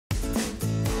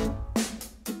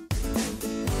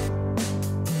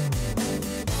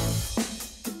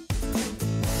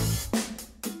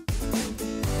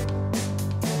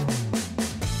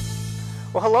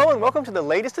Well, hello and welcome to the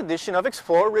latest edition of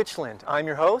Explore Richland. I'm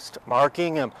your host, Mark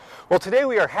Ingham. Well, today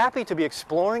we are happy to be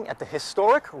exploring at the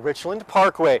historic Richland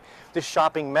Parkway. This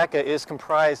shopping mecca is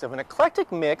comprised of an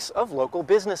eclectic mix of local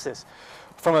businesses,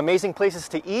 from amazing places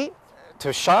to eat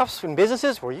to shops and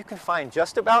businesses where you can find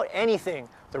just about anything.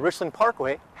 The Richland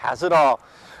Parkway has it all.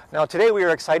 Now, today we are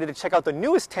excited to check out the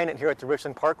newest tenant here at the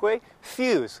Richland Parkway,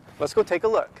 Fuse. Let's go take a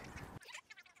look.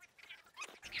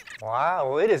 Wow,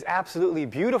 well, it is absolutely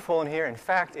beautiful in here. In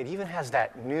fact, it even has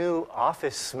that new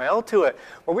office smell to it.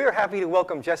 Well, we are happy to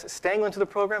welcome Jess Stanglin to the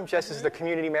program. Jess is the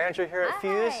community manager here at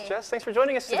Fuse. Jess, thanks for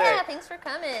joining us today. Yeah, thanks for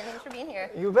coming. Thanks for being here.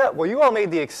 You bet. Well, you all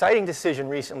made the exciting decision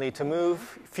recently to move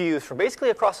Fuse from basically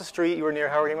across the street, you were near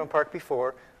Howard Heyman Park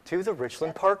before, to the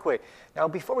Richland Parkway. Now,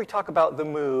 before we talk about the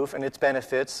move and its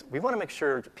benefits, we want to make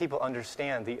sure people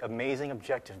understand the amazing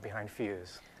objective behind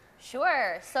Fuse.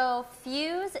 Sure. So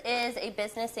Fuse is a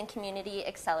business and community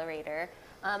accelerator.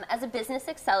 As a business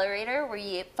accelerator,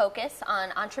 we focus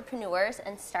on entrepreneurs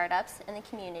and startups in the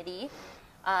community.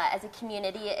 As a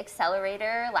community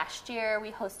accelerator, last year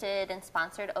we hosted and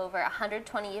sponsored over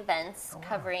 120 events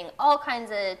covering all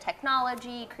kinds of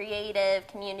technology, creative,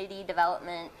 community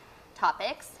development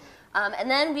topics. And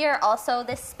then we are also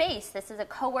this space. This is a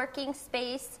co-working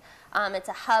space. It's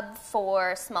a hub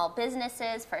for small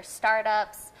businesses, for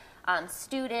startups,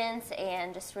 students,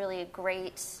 and just really a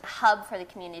great hub for the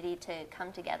community to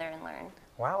come together and learn.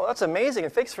 Wow, that's amazing,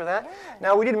 and thanks for that. Yeah.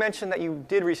 Now, we did mention that you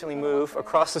did recently move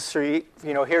across the street,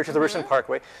 here to the Richland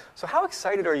Parkway. So how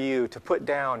excited are you to put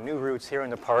down new roots here in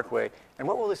the Parkway, and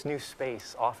what will this new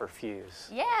space offer Fuse?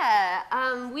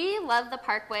 Yeah, we love the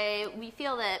Parkway. We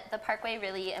feel that the Parkway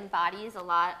really embodies a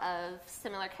lot of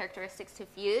similar characteristics to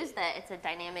Fuse, that it's a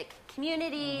dynamic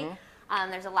community.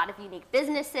 There's a lot of unique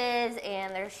businesses,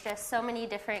 and there's just so many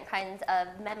different kinds of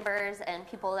members and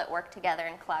people that work together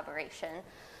in collaboration.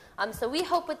 So we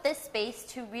hope with this space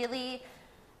to really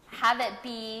have it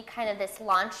be kind of this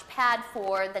launch pad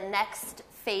for the next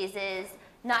phases,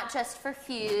 not just for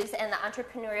Fuse and the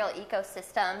entrepreneurial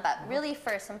ecosystem, but really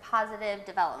for some positive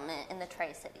development in the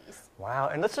Tri-Cities. Wow,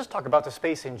 and let's just talk about the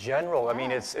space in general. I mean,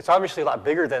 it's obviously a lot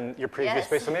bigger than your previous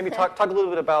space, so maybe talk a little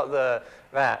bit about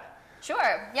that.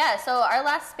 Sure, yeah, so our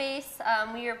last space,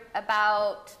 we are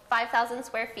about 5,000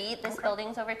 square feet. This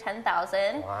building's over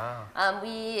 10,000. Wow.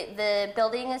 The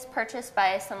building is purchased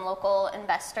by some local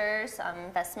investors,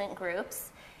 investment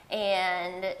groups,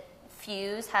 and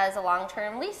Fuse has a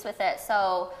long-term lease with it.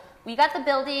 So we got the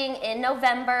building in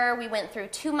November. We went through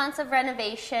 2 months of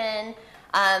renovation.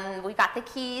 We got the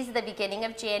keys the beginning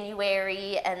of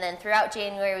January, and then throughout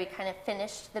January we kind of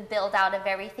finished the build out of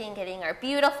everything, getting our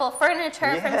beautiful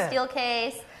furniture from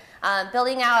Steelcase,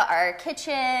 building out our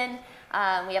kitchen.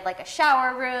 We have like a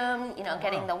shower room,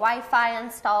 getting the Wi-Fi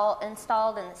installed and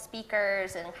the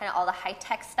speakers and kind of all the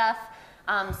high-tech stuff.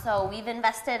 So we've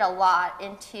invested a lot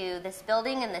into this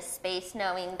building and this space,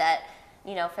 knowing that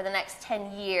for the next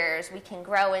 10 years we can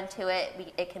grow into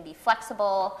it. It can be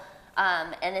flexible.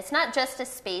 And it's not just a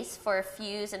space for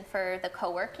Fuse and for the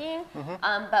co-working,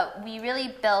 but we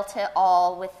really built it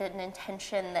all with an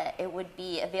intention that it would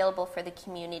be available for the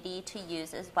community to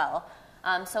use as well.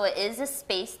 So it is a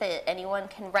space that anyone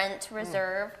can rent,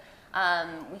 reserve.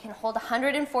 We can hold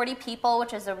 140 people,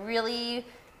 which is a really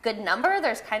good number.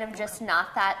 There's kind of just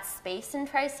not that space in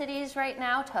Tri-Cities right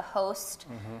now to host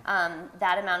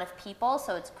that amount of people.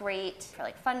 So it's great for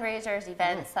like fundraisers,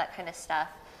 events, that kind of stuff.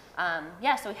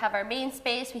 So we have our main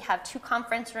space, we have 2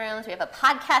 conference rooms, we have a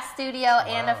podcast studio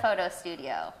and a photo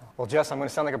studio. Well, Jess, I'm going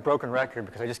to sound like a broken record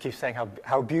because I just keep saying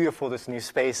how beautiful this new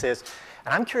space is.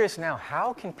 And I'm curious now,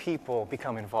 how can people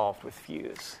become involved with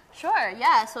Fuse? Sure,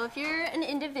 yeah. So if you're an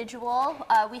individual,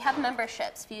 we have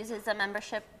memberships. Fuse is a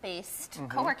membership-based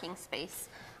co-working space.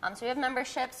 So we have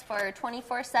memberships for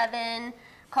 24/7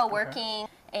 co-working,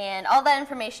 and all that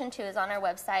information, too, is on our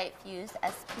website,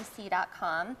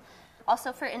 fusespc.com.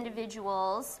 Also for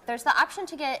individuals, there's the option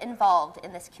to get involved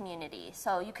in this community.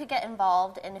 So you could get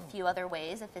involved in a few other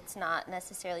ways if it's not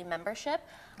necessarily membership.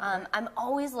 I'm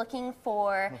always looking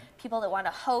for people that want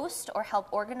to host or help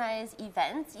organize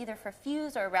events, either for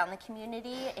Fuse or around the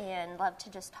community, and love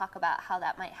to just talk about how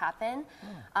that might happen.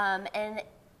 And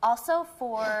also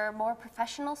for more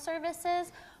professional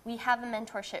services, we have a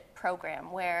mentorship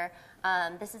program where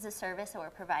this is a service that we're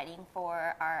providing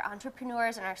for our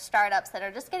entrepreneurs and our startups that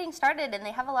are just getting started and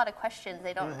they have a lot of questions.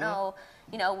 They don't know,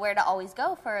 where to always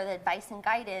go for the advice and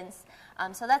guidance.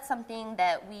 So that's something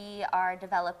that we are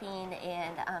developing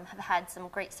and have had some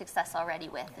great success already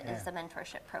with is the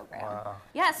mentorship program. Wow.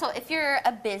 Yeah, so if you're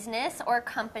a business or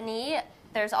company,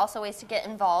 there's also ways to get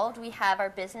involved. We have our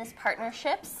business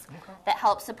partnerships that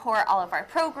help support all of our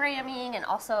programming, and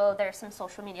also there's some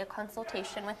social media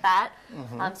consultation with that.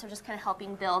 So just kind of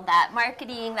helping build that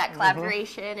marketing, that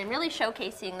collaboration, and really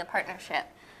showcasing the partnership.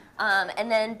 And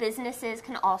then businesses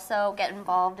can also get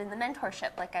involved in the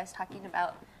mentorship, like I was talking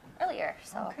about earlier.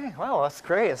 So. Okay, wow, that's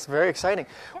great. It's very exciting.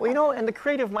 Well, you know, and the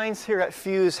creative minds here at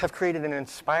Fuse have created an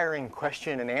inspiring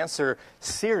question and answer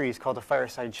series called the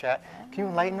Fireside Chat. Can you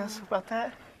enlighten us about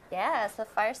that? Yeah, so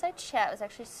Fireside Chat was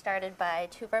actually started by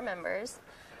two of our members.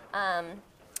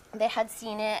 They had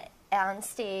seen it on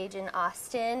stage in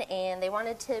Austin, and they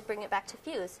wanted to bring it back to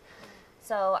Fuse.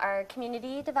 So our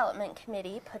Community Development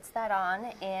Committee puts that on,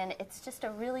 and it's just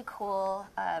a really cool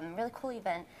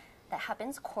event that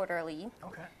happens quarterly.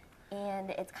 Okay. And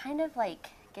it's kind of like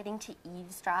getting to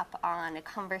eavesdrop on a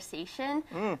conversation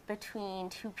between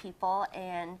two people,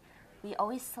 and we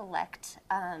always select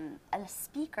a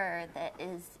speaker that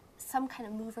is some kind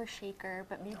of mover shaker,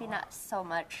 but maybe not so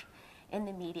much in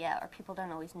the media, or people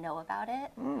don't always know about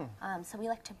it. So we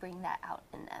like to bring that out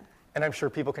in them. And I'm sure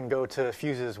people can go to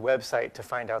Fuse's website to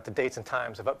find out the dates and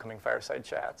times of upcoming Fireside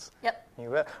Chats. Yep. You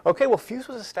bet. Okay, well, Fuse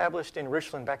was established in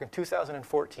Richland back in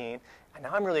 2014, and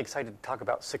now I'm really excited to talk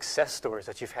about success stories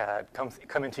that you've had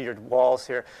come into your walls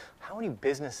here. How many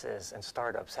businesses and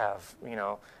startups have, you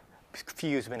know,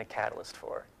 Fuse been a catalyst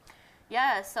for?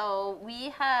 Yeah, so we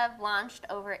have launched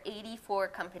over 84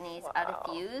 companies out of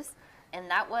Fuse,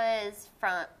 and that was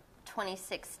from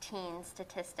 2016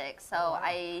 statistics, so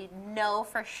I know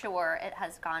for sure it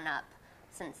has gone up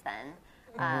since then.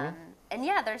 And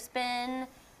yeah, there's been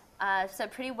some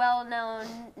pretty well-known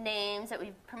names that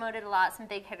we've promoted a lot, some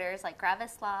big hitters like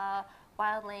Gravis Law,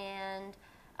 Wildland,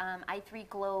 i3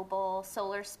 Global,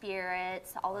 Solar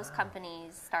Spirits, all those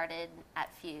companies started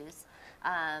at Fuse.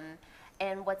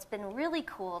 And what's been really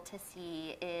cool to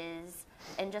see is,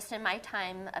 and just in my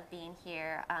time of being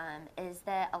here, is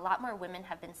that a lot more women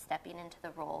have been stepping into the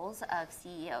roles of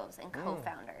CEOs and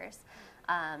co-founders.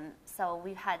 So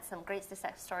we've had some great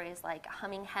success stories like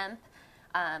Humming Hemp,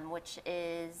 which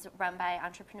is run by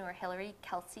entrepreneur Hillary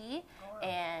Kelsey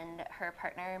and her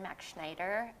partner Max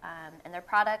Schneider. And their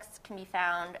products can be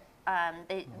found,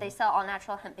 they sell all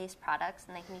natural hemp-based products,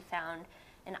 and they can be found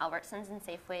in Albertsons and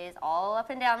Safeways all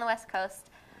up and down the West Coast.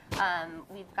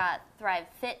 We've got Thrive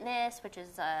Fitness, which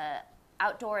is a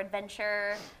outdoor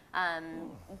adventure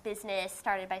business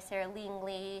started by Sarah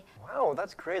Lingley. Wow,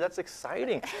 that's great. That's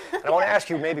exciting. And I want to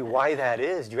ask you maybe why that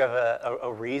is. Do you have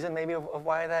a reason maybe of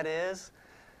why that is?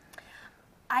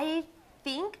 I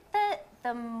think that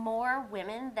the more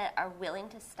women that are willing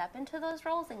to step into those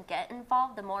roles and get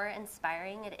involved, the more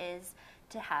inspiring it is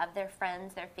to have their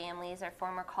friends, their families, their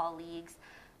former colleagues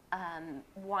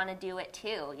want to do it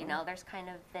too. You know, there's kind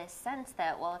of this sense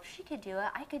that, well, if she could do it,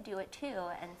 I could do it too.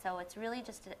 And so it's really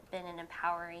just been an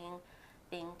empowering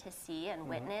thing to see and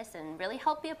witness and really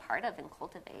help be a part of and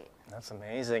cultivate. That's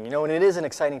amazing. You know, and it is an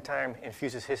exciting time in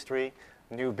Fuse's history.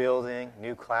 New building,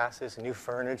 new classes, new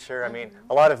furniture. I mean,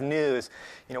 a lot of news.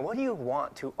 You know, what do you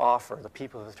want to offer the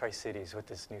people of the Tri-Cities with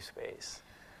this new space?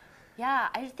 Yeah,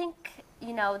 I think,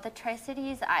 you know, the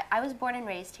Tri-Cities, I was born and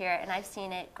raised here, and I've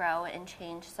seen it grow and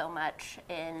change so much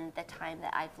in the time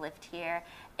that I've lived here.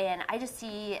 And I just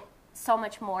see so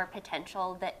much more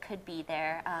potential that could be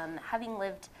there. Having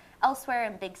lived elsewhere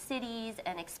in big cities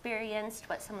and experienced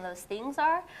what some of those things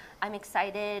are, I'm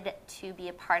excited to be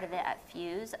a part of it at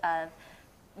Fuse, of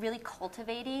really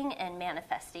cultivating and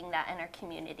manifesting that in our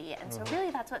community. And so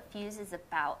really that's what Fuse is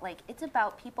about. Like, it's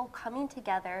about people coming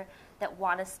together that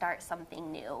want to start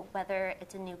something new, whether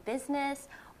it's a new business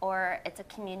or it's a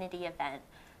community event.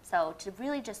 So to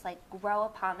really just like grow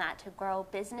upon that, to grow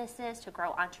businesses, to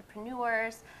grow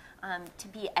entrepreneurs, to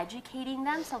be educating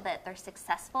them so that they're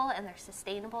successful and they're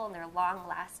sustainable and they're long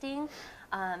lasting.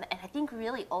 And I think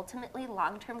really ultimately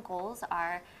long-term goals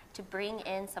are to bring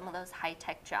in some of those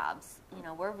high-tech jobs. You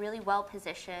know, we're really well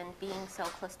positioned being so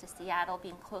close to Seattle,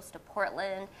 being close to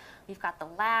Portland. We've got the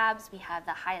labs, we have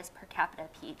the highest per capita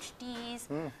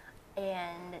PhDs,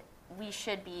 and we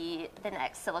should be the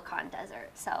next Silicon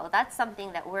Desert. So that's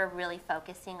something that we're really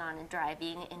focusing on and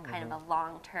driving in kind of a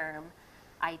long-term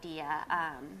idea.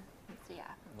 yeah.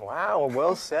 Wow,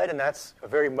 well said, and that's a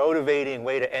very motivating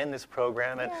way to end this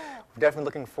program. And we're definitely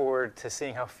looking forward to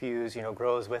seeing how Fuse,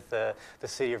 grows with the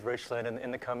city of Richland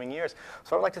in the coming years.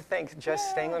 So I'd like to thank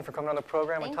Jess Stanglin for coming on the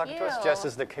program and talking to us. Jess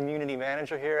is the community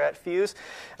manager here at Fuse.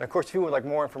 And of course, if you would like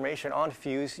more information on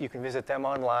Fuse, you can visit them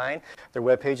online. Their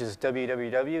webpage is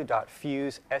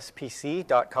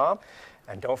www.fusespc.com.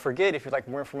 And don't forget, if you'd like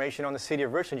more information on the City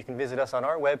of Richland, you can visit us on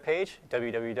our webpage,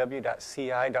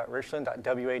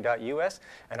 www.ci.richland.wa.us.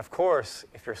 And of course,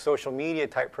 if you're a social media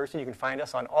type person, you can find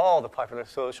us on all the popular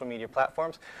social media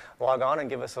platforms. Log on and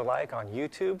give us a like on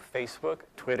YouTube, Facebook,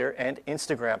 Twitter, and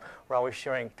Instagram. We're always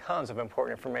sharing tons of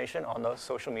important information on those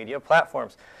social media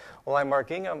platforms. Well, I'm Mark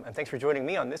Ingham, and thanks for joining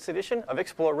me on this edition of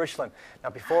Explore Richland.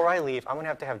 Now, before I leave, I'm going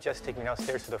to have Jess take me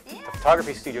downstairs to the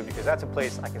photography studio because that's a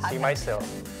place I can see myself.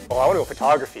 Well, I want to go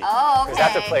photography. Oh, okay.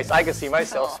 Because that's a place I can see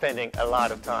myself spending a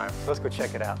lot of time. So let's go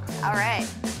check it out. All right.